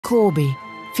Corby,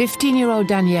 15-year-old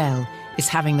Danielle is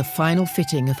having the final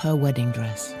fitting of her wedding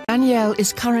dress. Danielle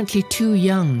is currently too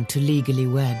young to legally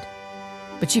wed,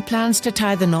 but she plans to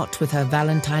tie the knot with her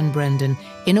Valentine Brendan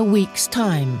in a week's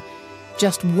time,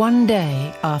 just one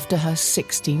day after her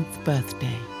 16th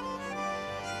birthday.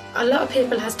 A lot of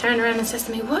people has turned around and says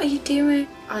to me, "What are you doing?"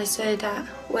 I said,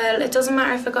 well, it doesn't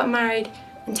matter if I got married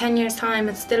in 10 years' time,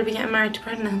 I'd still be getting married to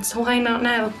Brendan, so why not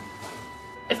now?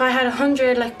 If I had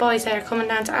 100 boys there coming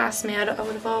down to ask me, I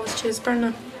would have always choose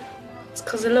Brendan. It's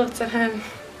because I looked at him.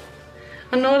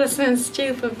 I know this sounds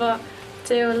stupid, but I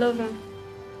do, I love him.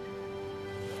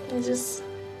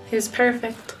 He was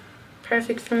perfect.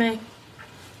 Perfect for me.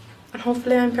 And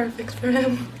hopefully I'm perfect for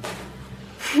him.